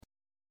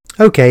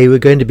Okay, we're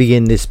going to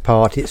begin this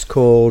part. It's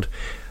called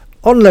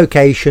On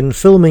Location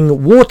Filming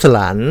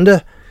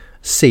Waterland,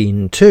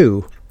 Scene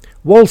 2,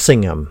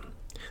 Walsingham.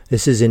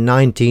 This is in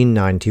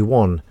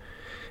 1991.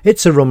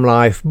 It's a Rum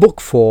Life, Book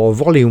 4,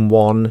 Volume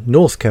 1,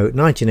 Northcote,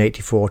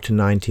 1984 to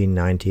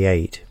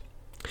 1998.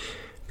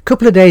 A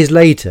couple of days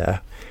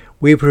later,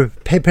 we were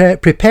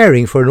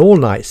preparing for an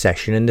all-night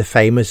session in the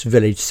famous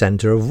village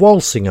centre of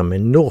Walsingham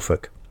in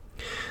Norfolk.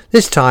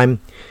 This time,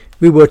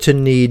 we were to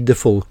need the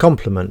full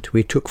complement.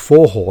 We took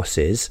 4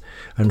 horses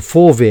and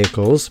 4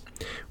 vehicles,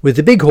 with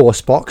the big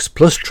horse box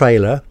plus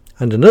trailer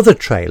and another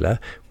trailer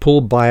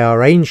pulled by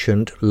our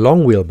ancient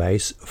long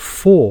wheelbase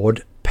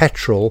Ford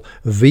petrol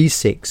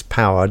V6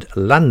 powered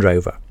Land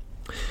Rover.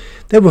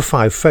 There were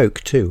 5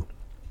 folk too.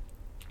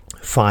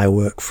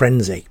 Firework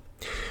frenzy.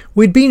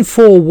 We'd been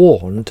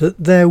forewarned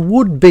that there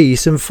would be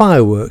some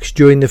fireworks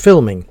during the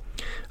filming,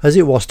 as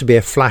it was to be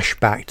a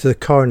flashback to the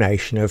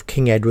coronation of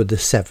King Edward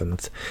VII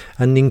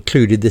and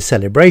included the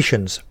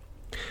celebrations.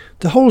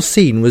 The whole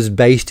scene was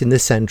based in the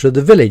centre of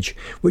the village,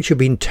 which had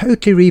been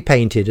totally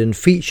repainted and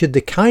featured the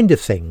kind of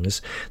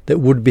things that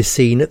would be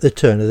seen at the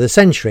turn of the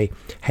century,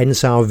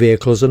 hence our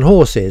vehicles and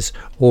horses,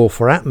 all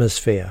for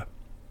atmosphere.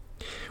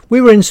 We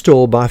were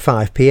installed by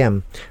 5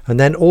 p.m, and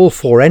then all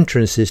 4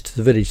 entrances to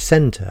the village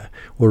centre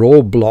were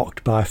all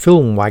blocked by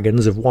film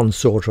wagons of one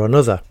sort or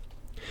another.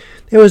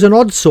 There was an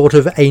odd sort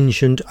of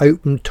ancient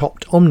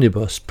open-topped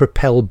omnibus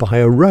propelled by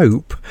a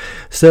rope,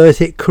 so that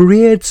it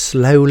careered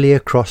slowly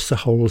across the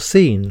whole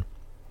scene.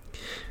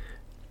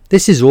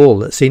 This is all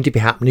that seemed to be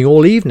happening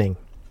all evening.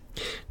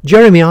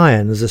 Jeremy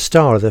Irons, the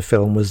star of the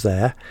film, was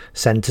there,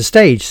 centre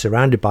stage,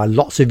 surrounded by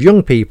lots of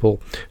young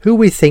people who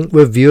we think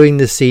were viewing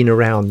the scene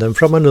around them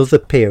from another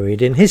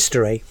period in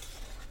history.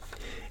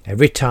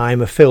 Every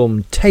time a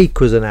film take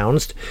was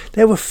announced,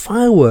 there were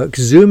fireworks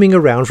zooming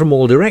around from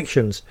all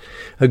directions.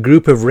 A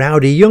group of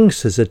rowdy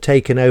youngsters had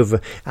taken over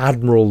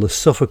Admiral the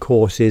Suffolk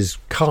horse's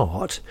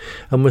cart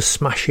and were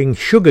smashing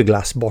sugar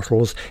glass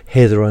bottles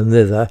hither and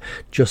thither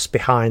just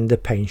behind the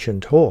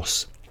pensioned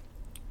horse.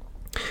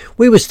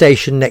 We were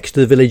stationed next to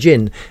the village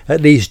inn, at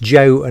least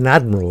Joe and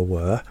Admiral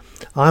were.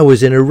 I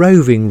was in a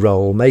roving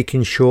role,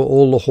 making sure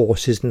all the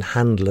horses and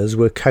handlers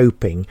were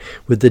coping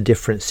with the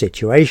different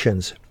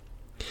situations.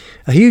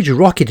 A huge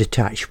rocket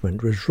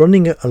attachment was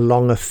running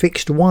along a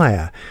fixed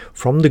wire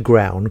from the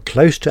ground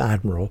close to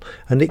Admiral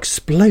and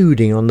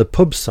exploding on the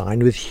pub sign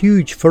with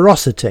huge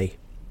ferocity.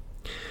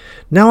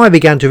 Now I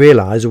began to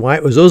realise why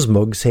it was us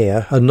mugs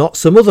here and not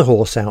some other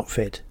horse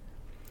outfit.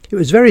 It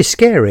was very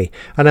scary,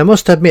 and I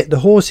must admit the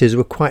horses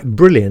were quite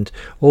brilliant,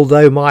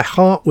 although my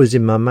heart was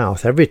in my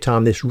mouth every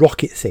time this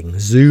rocket thing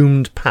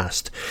zoomed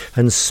past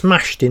and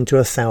smashed into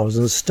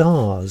 1,000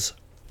 stars.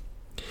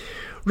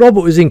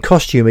 Robert was in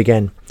costume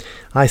again.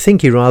 I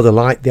think he rather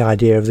liked the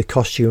idea of the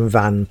costume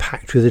van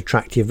packed with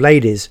attractive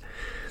ladies.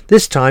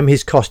 This time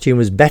his costume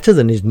was better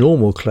than his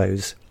normal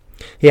clothes.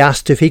 He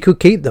asked if he could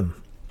keep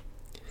them.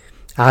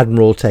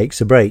 Admiral takes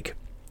a break.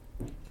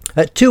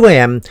 At 2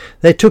 a.m.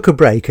 they took a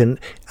break, and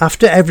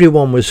after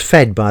everyone was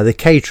fed by the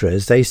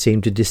caterers, they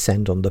seemed to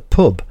descend on the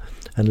pub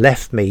and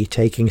left me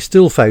taking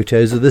still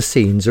photos of the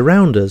scenes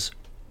around us.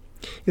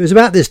 It was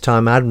about this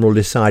time Admiral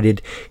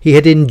decided he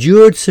had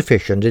endured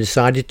sufficient and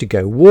decided to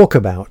go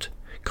walkabout,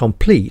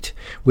 complete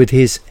with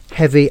his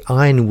heavy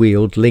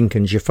iron-wheeled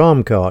Lincolnshire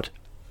farm cart.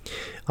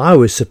 I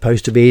was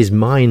supposed to be his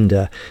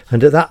minder,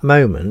 and at that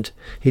moment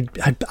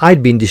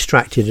I'd been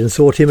distracted and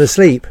thought him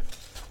asleep.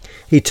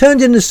 He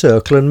turned in a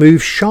circle and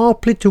moved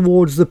sharply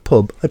towards the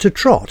pub at a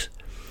trot.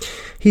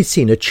 He'd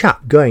seen a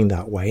chap going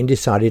that way and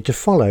decided to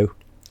follow.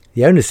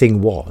 The only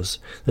thing was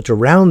that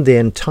around the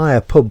entire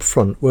pub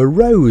front were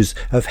rows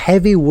of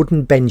heavy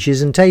wooden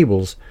benches and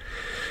tables.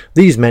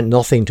 These meant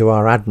nothing to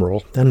our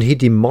Admiral, and he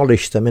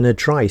demolished them in a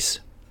trice.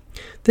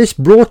 This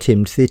brought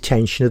him to the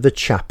attention of the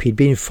chap he'd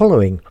been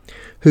following,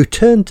 who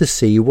turned to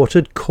see what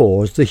had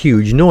caused the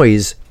huge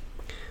noise.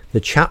 The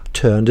chap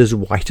turned as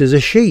white as a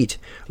sheet,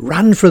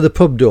 ran for the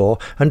pub door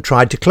and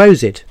tried to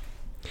close it.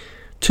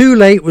 Too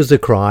late was the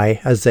cry,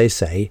 as they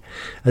say,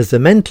 as the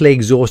mentally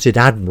exhausted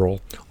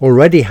Admiral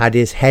already had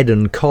his head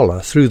and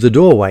collar through the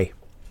doorway.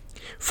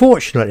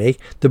 Fortunately,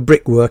 the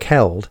brickwork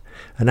held,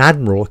 and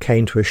Admiral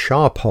came to a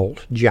sharp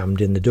halt,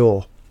 jammed in the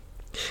door.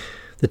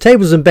 The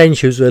tables and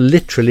benches were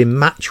literally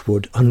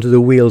matchwood under the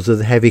wheels of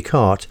the heavy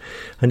cart,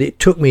 and it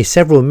took me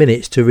several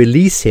minutes to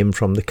release him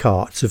from the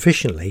cart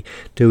sufficiently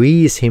to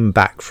ease him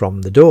back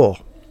from the door.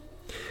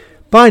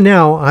 By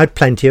now I had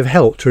plenty of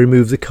help to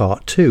remove the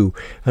cart too,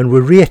 and we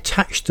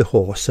reattached the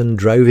horse and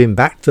drove him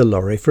back to the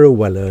lorry for a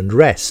well-earned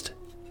rest.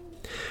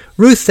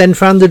 Ruth then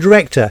found the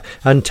director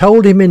and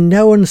told him in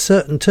no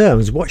uncertain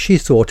terms what she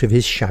thought of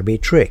his shabby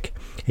trick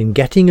in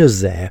getting us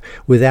there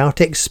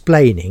without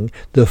explaining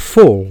the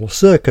full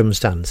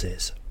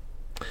circumstances.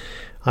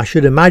 I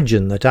should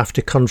imagine that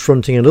after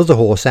confronting another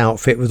horse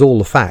outfit with all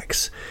the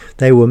facts,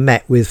 they were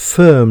met with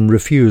firm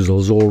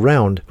refusals all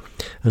round,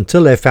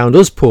 until they found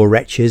us poor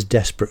wretches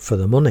desperate for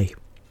the money.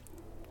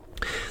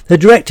 The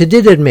director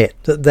did admit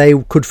that they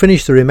could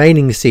finish the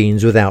remaining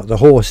scenes without the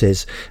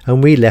horses,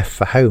 and we left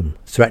for home,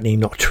 threatening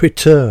not to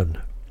return.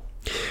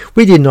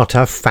 We did not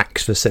have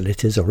fax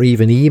facilities or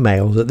even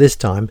emails at this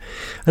time,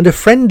 and a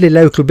friendly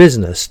local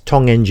business,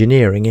 Tong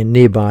Engineering in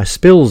nearby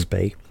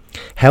Spilsby,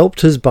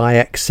 helped us by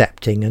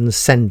accepting and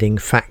sending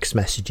fax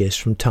messages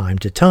from time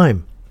to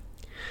time.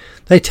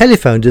 They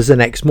telephoned us the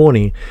next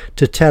morning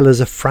to tell us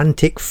a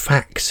frantic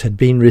fax had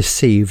been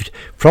received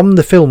from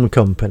the film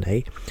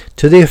company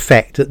to the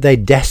effect that they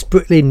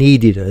desperately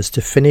needed us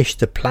to finish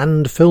the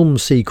planned film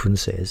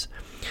sequences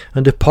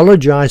and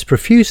apologised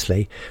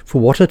profusely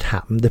for what had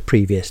happened the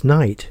previous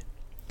night.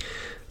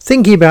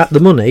 Thinking about the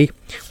money,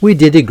 we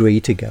did agree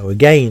to go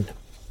again.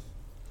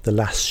 The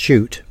last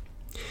shoot.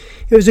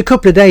 It was a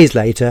couple of days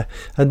later,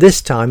 and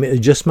this time it was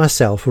just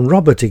myself and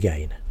Robert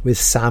again, with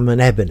Sam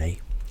and Ebony.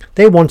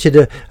 They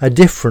wanted a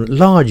different,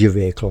 larger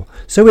vehicle,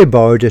 so we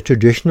borrowed a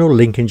traditional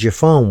Lincolnshire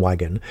farm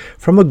wagon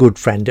from a good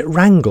friend at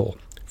Wrangle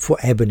for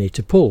Ebony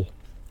to pull.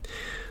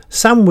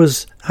 Sam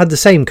had the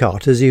same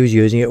cart as he was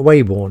using at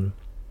Weybourne.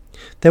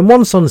 Then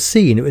once on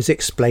scene it was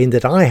explained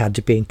that I had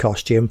to be in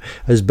costume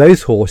as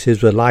both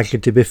horses were likely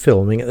to be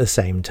filming at the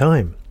same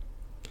time.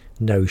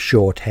 No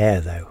short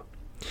hair though.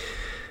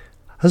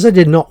 As I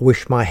did not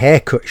wish my hair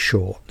cut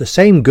short, the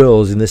same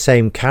girls in the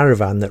same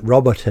caravan that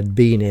Robert had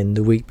been in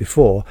the week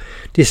before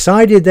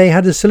decided they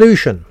had a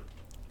solution.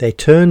 They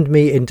turned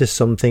me into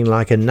something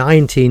like a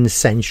 19th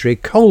century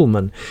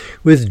Coleman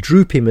with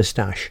droopy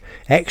moustache,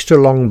 extra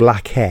long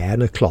black hair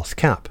and a cloth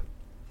cap.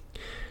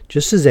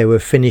 Just as they were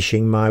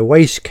finishing, my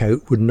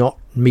waistcoat would not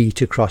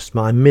meet across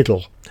my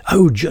middle.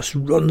 "Oh, just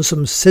run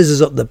some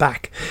scissors up the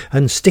back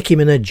and stick him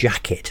in a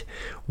jacket,"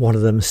 one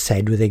of them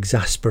said with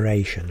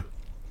exasperation.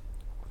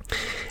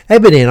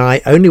 Ebony and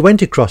I only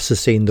went across the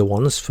scene the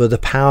once for the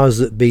powers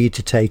that be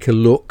to take a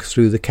look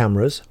through the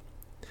cameras,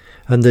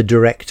 and the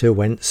director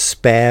went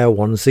spare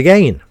once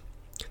again.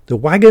 The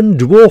wagon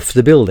dwarfed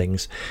the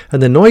buildings,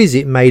 and the noise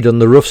it made on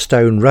the rough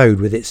stone road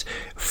with its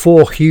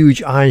 4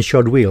 huge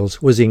iron-shod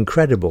wheels was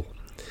incredible.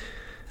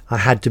 I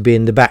had to be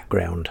in the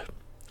background.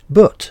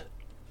 But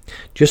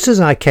just as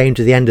I came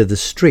to the end of the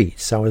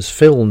streets, I was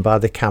filmed by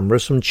the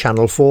cameras from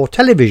Channel 4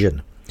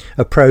 Television,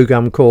 a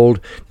programme called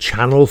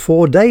Channel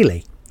 4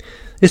 Daily.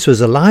 This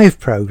was a live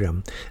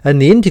programme, and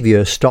the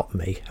interviewer stopped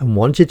me and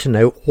wanted to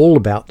know all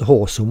about the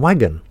horse and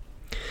wagon.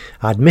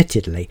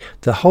 Admittedly,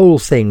 the whole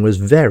thing was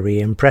very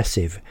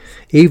impressive,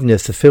 even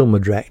if the film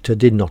director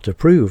did not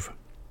approve.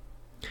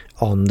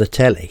 On the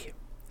telly.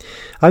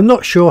 I'm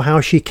not sure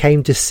how she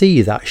came to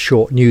see that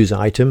short news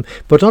item,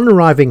 but on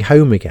arriving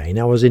home again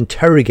I was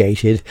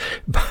interrogated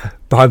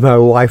by my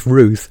wife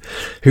Ruth,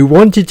 who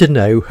wanted to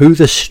know who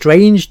the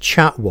strange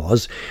chap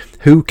was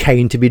who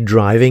came to be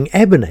driving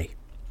Ebony.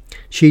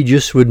 She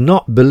just would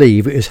not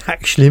believe it was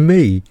actually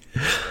me,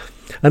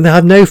 and I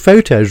had no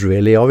photos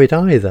really of it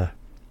either.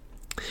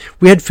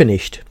 We had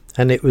finished,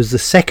 and it was the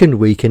second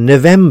week in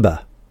November,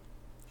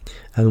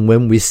 and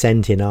when we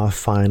sent in our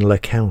final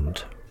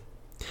account.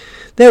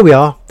 There we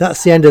are.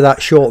 That's the end of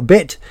that short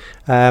bit,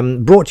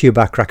 brought to you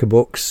by Cracker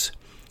Books.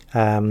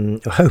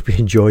 I hope you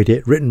enjoyed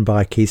it, written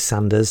by Keith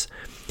Sanders.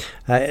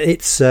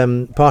 It's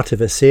part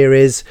of a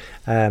series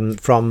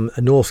from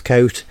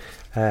Northcote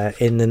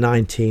in the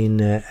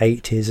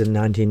 1980s and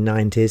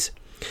 1990s.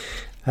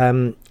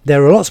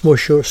 There are lots more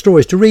short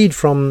stories to read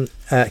from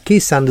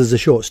Keith Sanders, the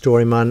short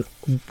story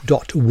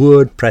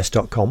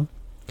man.wordpress.com.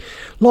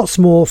 Lots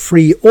more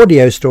free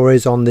audio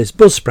stories on this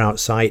Buzzsprout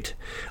site,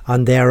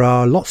 and there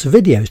are lots of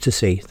videos to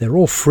see. They're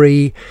all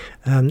free,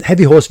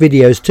 heavy horse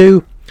videos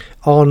too,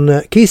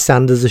 on Keith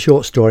Sanders, the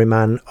short story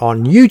man,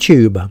 on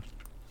YouTube.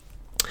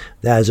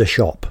 There's a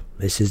shop.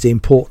 This is the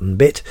important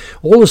bit.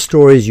 All the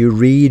stories you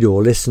read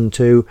or listen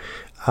to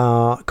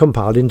are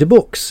compiled into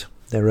books.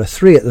 There are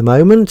 3 at the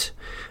moment.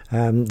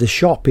 The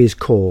shop is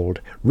called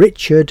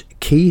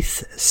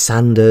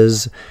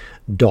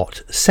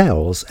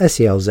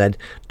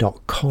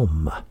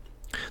richardkeithsanders.selz.com.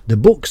 The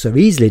books are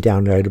easily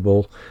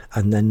downloadable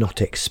and they're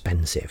not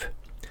expensive.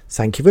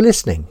 Thank you for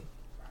listening.